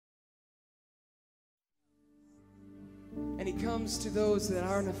And he comes to those that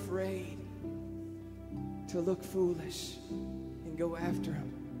aren't afraid to look foolish and go after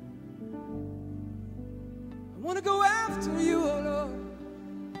him. I want to go after you, oh Lord.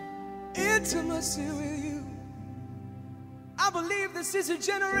 Intimacy with you. I believe this is a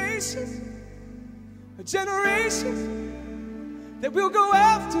generation that will go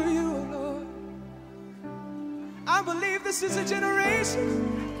after you, oh Lord. I believe this is a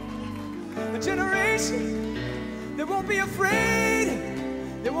generation that won't be afraid.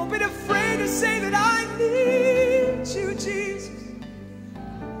 They won't be afraid to say that I need you, Jesus.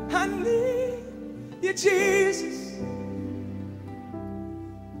 I need you, Jesus.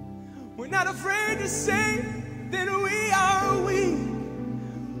 We're not afraid to say that we are weak.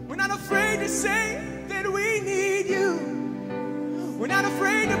 We're not afraid to say that we need you. We're not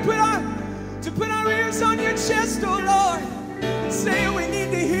afraid to put our ears on your chest, oh Lord, and say we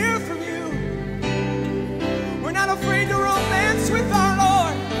need to hear from you. We're not afraid to romance with our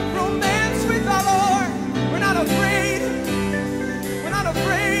Lord. Romance with our Lord. We're not afraid. We're not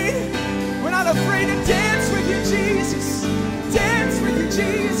afraid. We're not afraid to dance with you, Jesus. Dance with you,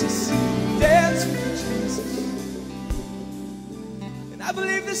 Jesus. Dance with you, Jesus. And I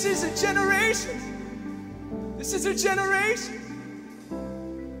believe this is a generation. This is a generation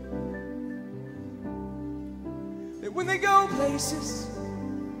that when they go places,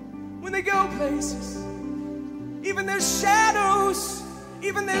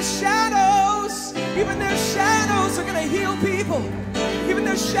 even their shadows are going to heal people. Even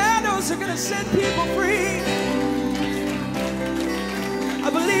their shadows are going to set people free. I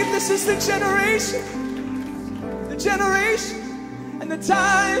believe this is the generation and the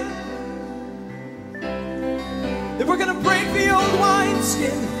time that we're going to break the old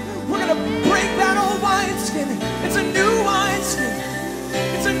wineskin. We're going to break that old wineskin. It's a new wineskin.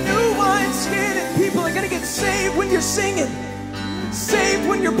 It's a new wineskin, and people are going to get saved when you're singing, saved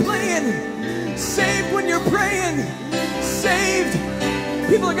when you're playing, saved when you're praying, saved.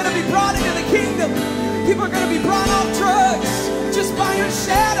 People are going to be brought into the kingdom. People are going to be brought off drugs just by your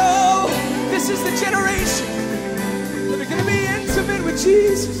shadow. This is the generation that are going to be intimate with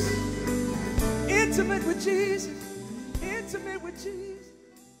Jesus. Intimate with Jesus. Intimate with Jesus.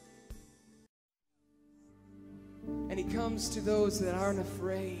 And he comes to those that aren't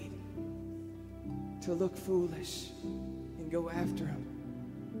afraid to look foolish and go after him.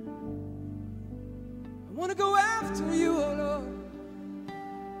 I want to go after you, oh Lord.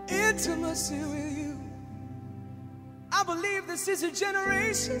 Intimacy with you. I believe this is a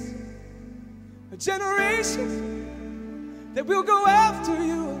generation that will go after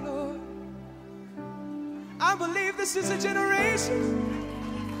you, oh Lord. I believe this is a generation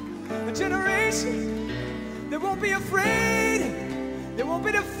that won't be afraid. They won't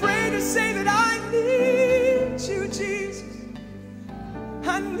be afraid to say that I need you, Jesus.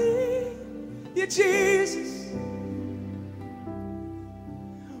 I need you, Jesus.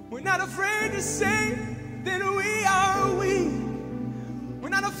 We're not afraid to say that we are weak. We're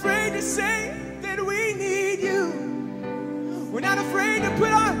not afraid to say that we need you. We're not afraid to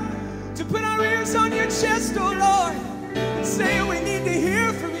put our ears on your chest, oh Lord, and say we need to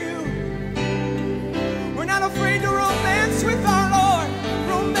hear from you. We're not afraid to romance with our Lord.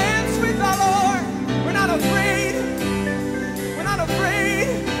 Romance with our Lord. We're not afraid. We're not afraid.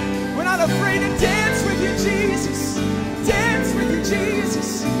 We're not afraid to dance with you, Jesus. Dance with you,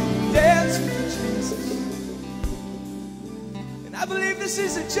 Jesus. Dance with you, Jesus. And I believe this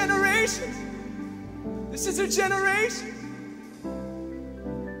is a generation. This is a generation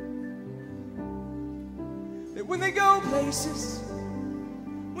that when they go places,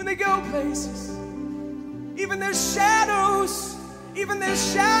 even their shadows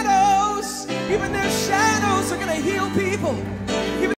are going to heal people.